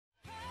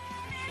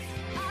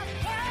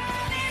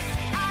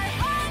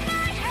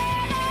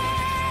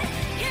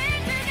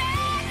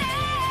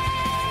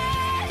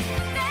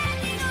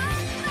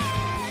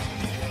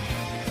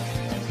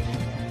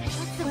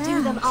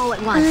all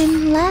at once.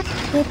 I'm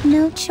left with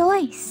no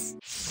choice.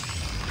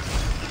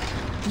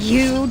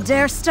 You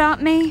dare stop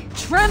me?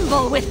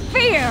 Tremble with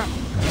fear!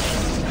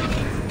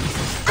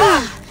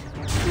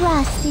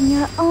 Trust in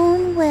your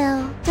own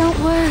will. Don't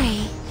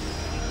worry.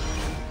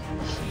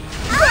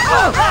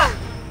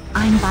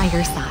 I'm by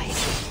your side.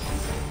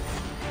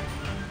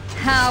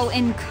 How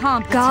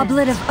incompetent.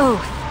 Goblet of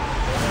Oath.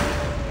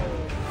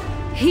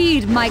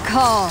 Heed my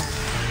call.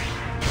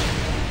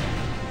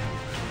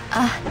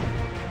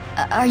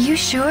 Are you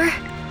sure?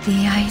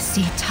 The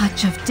icy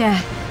touch of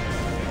death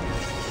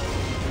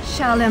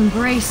shall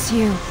embrace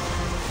you.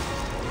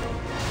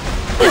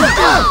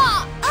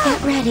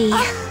 Get ready.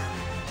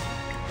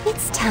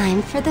 It's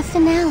time for the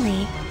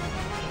finale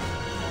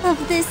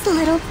of this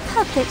little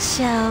puppet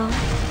show.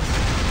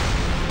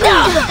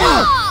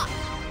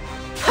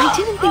 I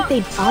didn't think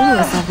they'd follow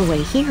us all the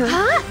way here.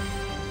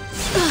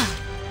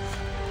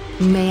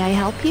 May I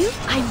help you?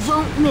 I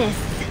won't miss.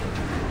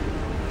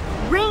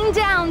 Rain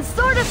down,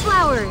 Sword of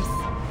Flowers!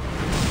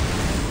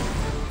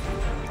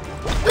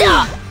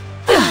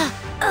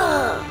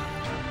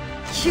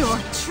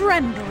 You're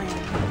trembling.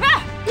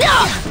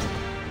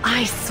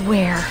 I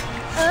swear.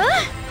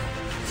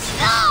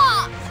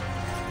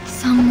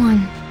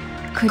 Someone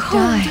could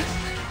die.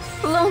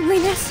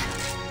 Loneliness.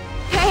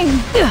 Pain.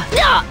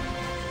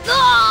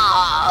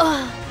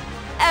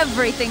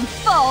 Everything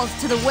falls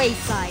to the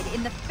wayside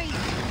in the face.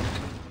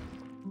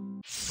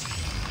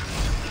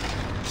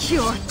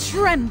 You're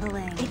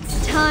trembling.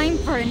 It's time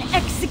for an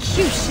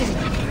execution.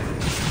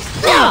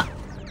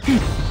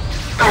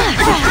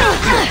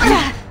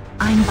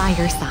 I'm by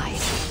your side.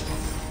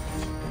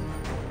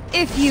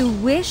 If you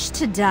wish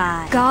to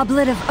die,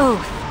 Goblet of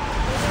Oath,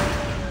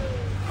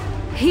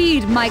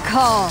 heed my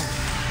call.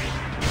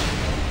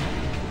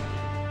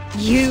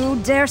 You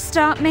dare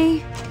stop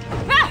me?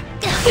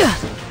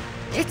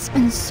 It's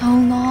been so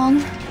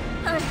long.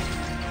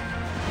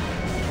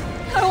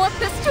 I want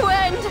this to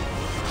end.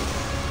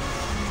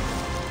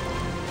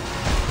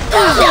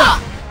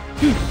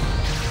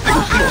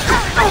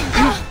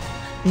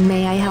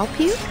 May I help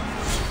you?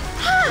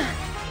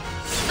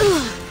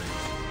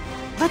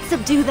 Let's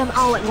subdue them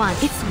all at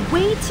once. It's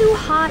way too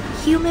hot,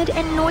 humid,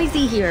 and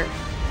noisy here.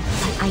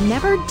 But I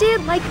never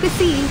did like the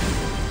sea.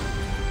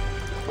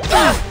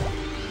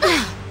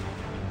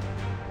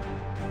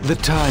 The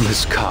time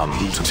has come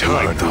to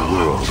burn the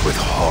world with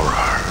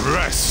horror.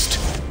 Rest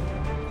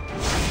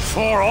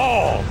for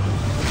all.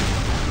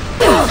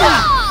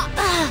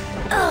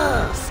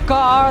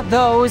 Scar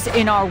those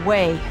in our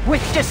way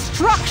with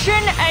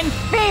destruction and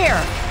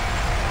fear.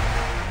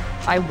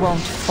 I won't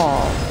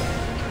fall.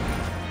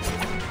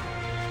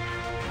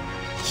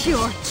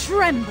 You're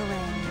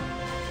trembling.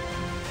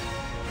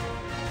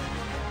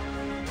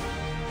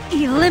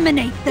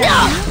 Eliminate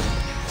them.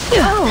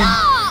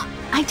 Oh,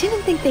 I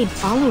didn't think they'd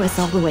follow us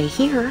all the way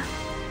here.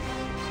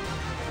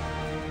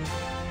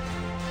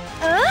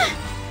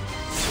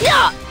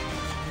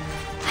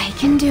 I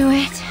can do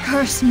it.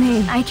 Curse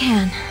me. I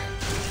can.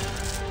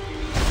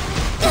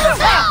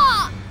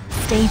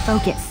 Stay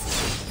focused.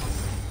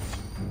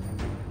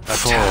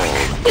 Fall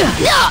in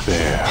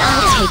despair.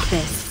 I'll take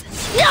this.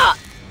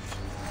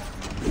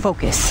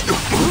 Focus.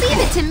 Leave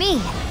it to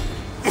me.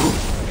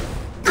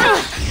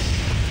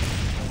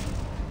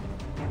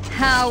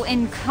 How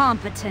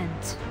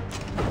incompetent.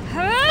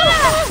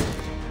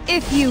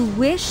 If you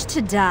wish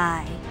to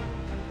die,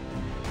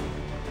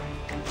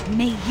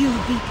 may you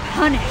be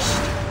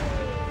punished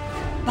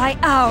by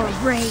our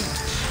rage.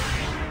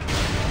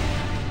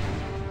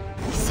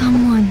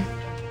 Someone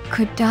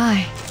could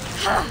die.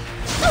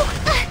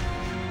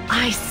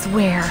 I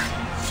swear.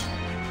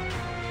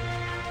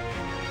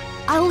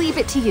 I'll leave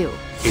it to you.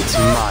 It's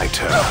my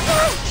turn.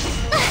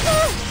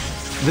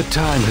 The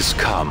time has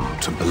come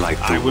to blight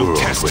the I will world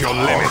test with your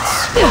horror.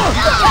 limits.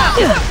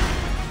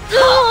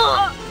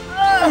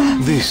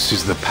 This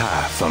is the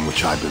path on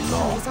which I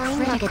belong.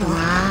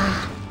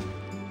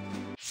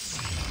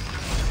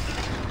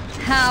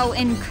 How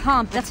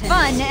incompetent. The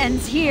fun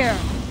ends here.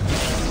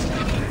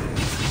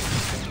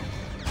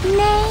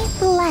 May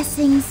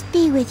blessings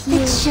be with you.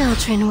 The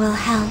children will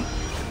help.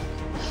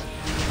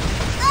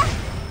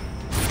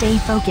 Stay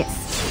focused.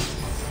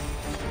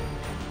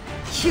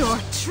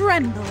 You're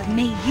trembling.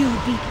 May you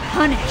be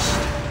punished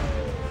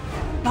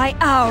by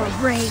our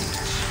rage.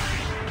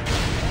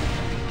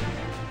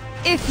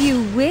 If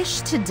you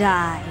wish to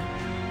die,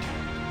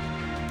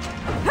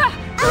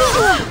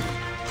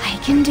 I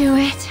can do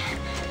it.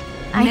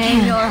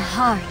 May your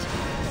heart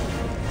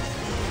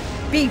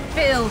be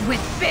filled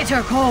with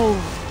bitter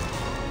cold.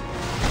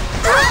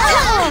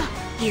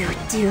 You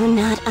do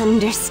not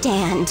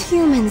understand.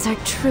 Humans are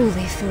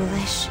truly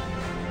foolish.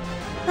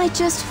 I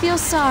just feel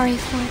sorry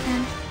for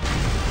them.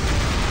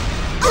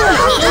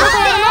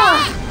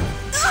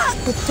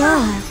 The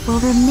door will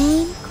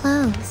remain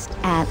closed.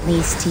 At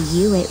least to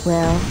you it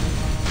will.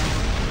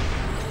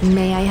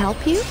 May I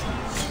help you?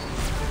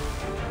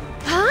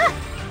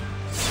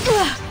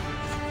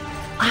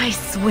 I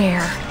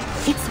swear.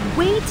 It's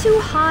way too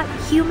hot,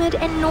 humid,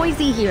 and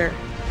noisy here.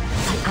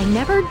 But I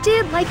never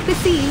did like the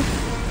sea.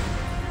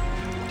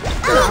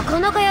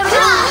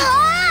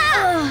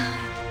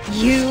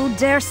 You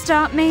dare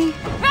stop me?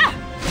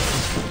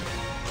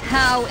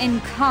 How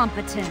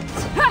incompetent.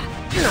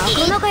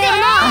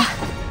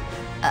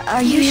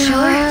 Are you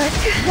sure?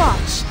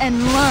 Watch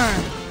and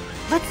learn.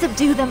 Let's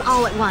subdue them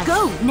all at once.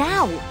 Go,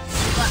 now!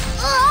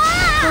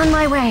 On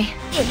my way.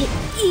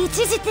 You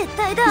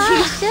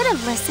should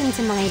have listened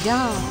to my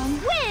doll.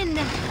 Win!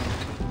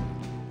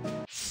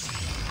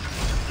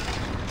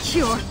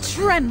 You're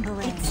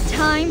trembling. It's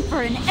time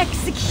for an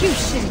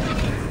execution.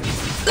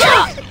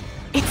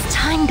 It's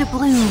time to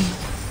bloom.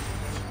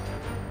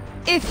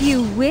 If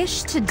you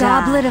wish to die,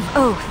 Goblet of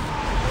Oath.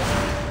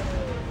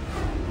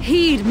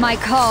 Heed my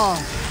call.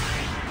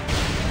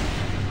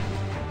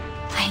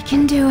 I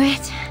can do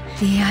it.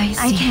 The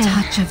icy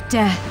touch of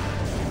death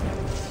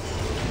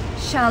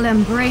shall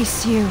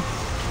embrace you.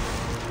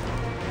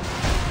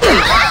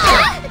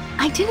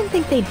 I didn't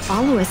think they'd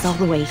follow us all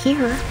the way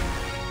here.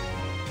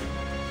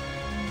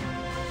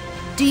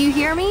 Do you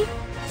hear me?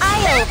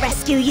 I'll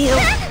rescue you.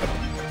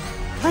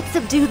 Let's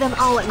subdue them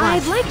all at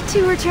once. I'd like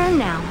to return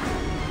now.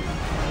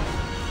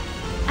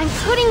 I'm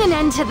putting an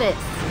end to this.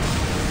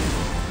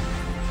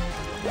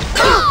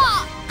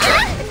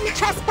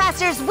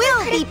 Trespassers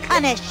will be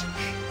punished.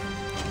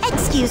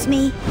 Excuse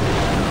me.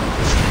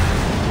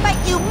 But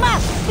you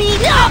must be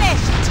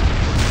punished!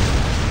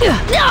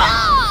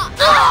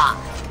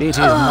 It is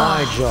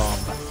my job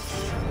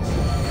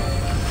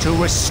to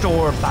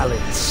restore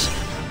balance.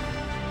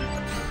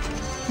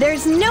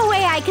 There's no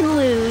way I can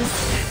lose.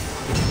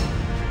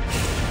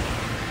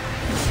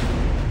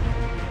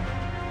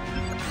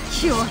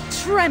 You're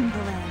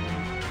trembling.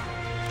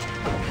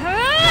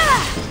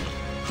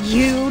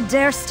 You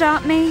dare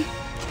stop me?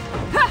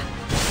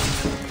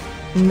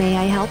 May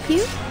I help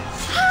you?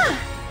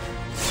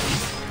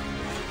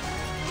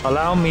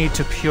 Allow me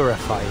to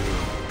purify you.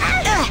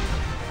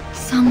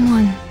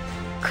 Someone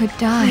could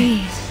die.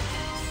 Please,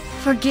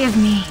 forgive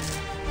me.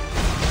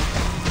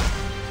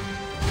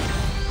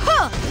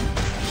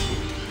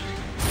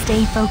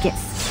 Stay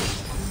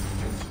focused.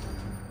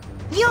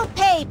 You'll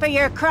pay for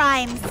your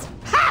crimes.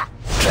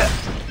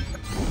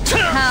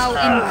 How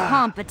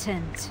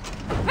incompetent.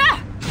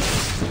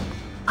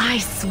 I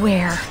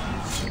swear.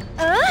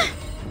 I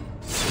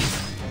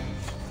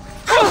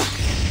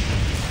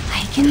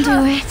can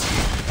do it.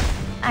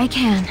 I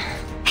can.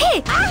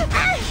 Hey!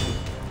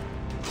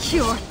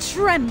 You're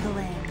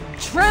trembling.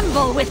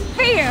 Tremble with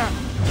fear.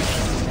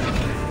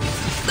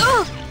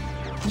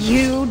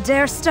 You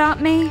dare stop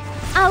me?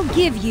 I'll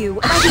give you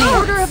a chance.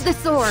 Order of the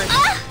sword.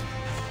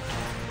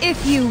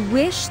 If you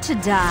wish to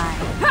die.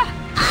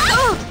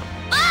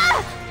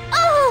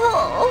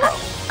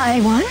 I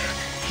won?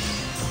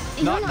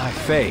 Not my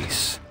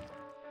face.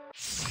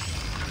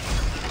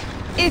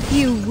 If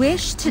you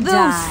wish to die,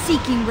 those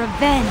seeking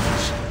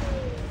revenge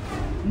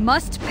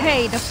must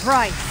pay the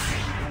price.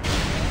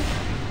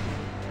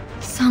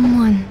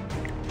 Someone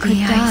could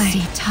die. The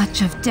icy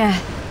touch of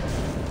death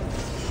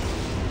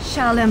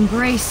shall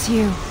embrace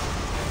you.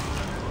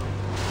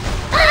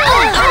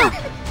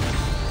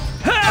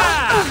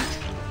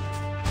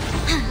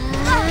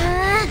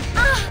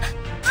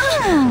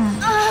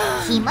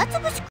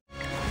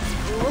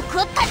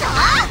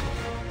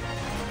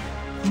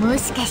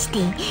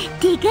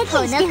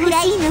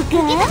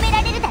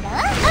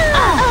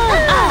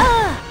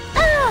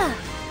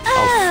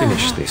 I'll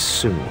finish this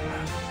soon.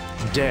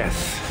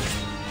 Death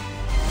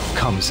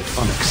comes at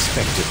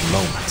unexpected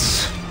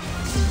moments.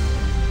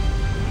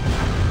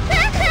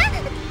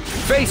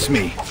 Face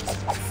me!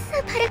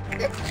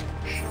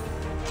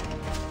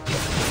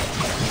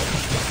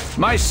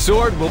 My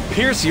sword will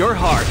pierce your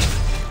heart.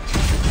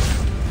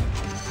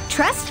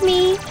 Trust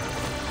me.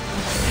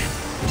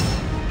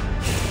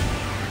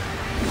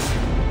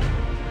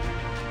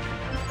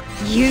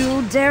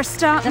 You dare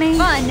stop me? The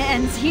fun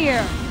ends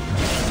here.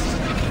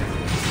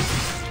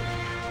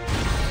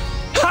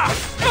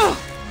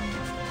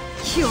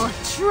 You're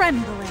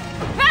trembling.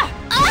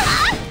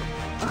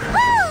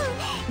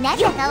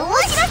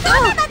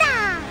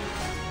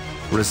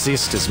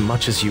 Resist as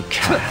much as you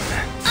can.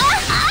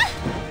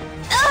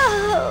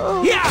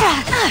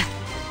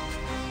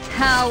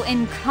 How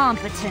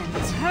incompetent.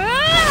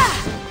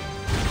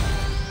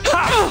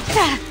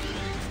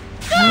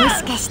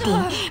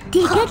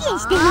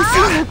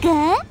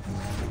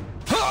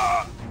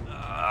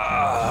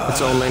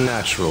 It's only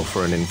natural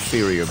for an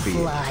inferior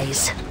being.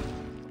 Lies.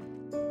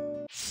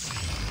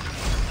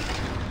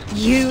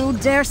 You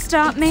dare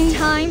stop me?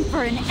 Time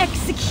for an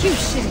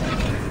execution.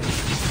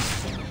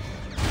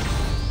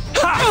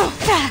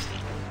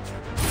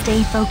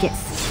 Stay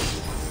focused.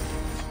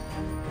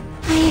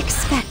 I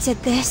expected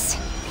this.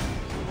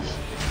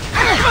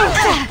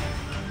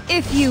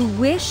 If you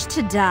wish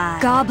to die,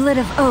 Goblet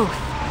of Oath.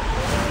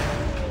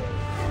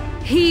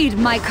 Heed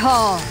my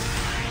call.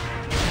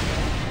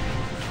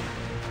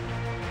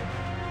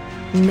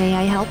 May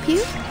I help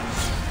you?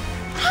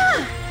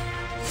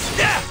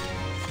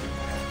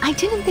 I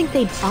didn't think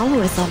they'd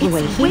follow us all the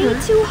way here.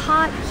 It's way too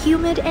hot,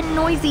 humid, and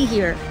noisy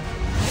here.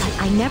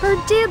 But I never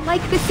did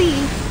like the sea.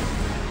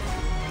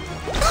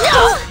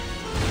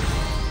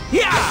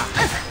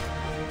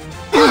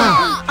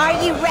 Are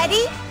you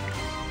ready?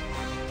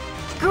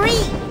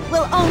 Greed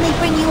will only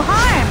bring you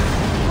harm,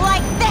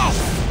 like this!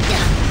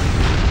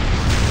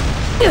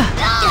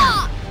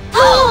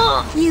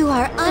 You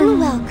are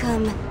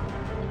unwelcome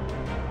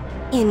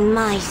in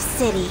my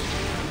city.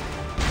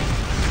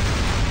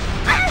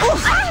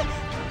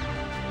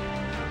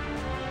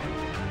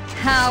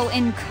 How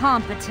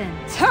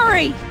incompetent.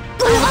 Hurry!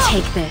 I'll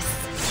take this.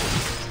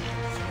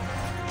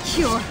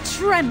 You're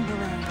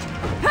trembling.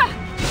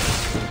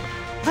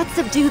 Let's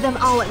subdue them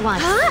all at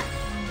once.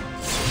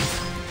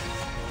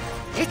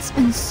 It's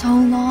been so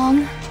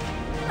long.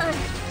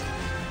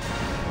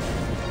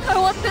 I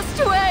want this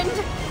to end.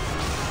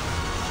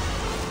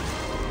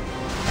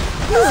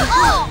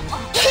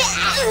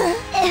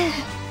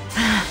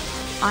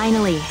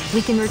 Finally,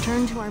 we can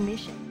return to our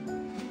mission.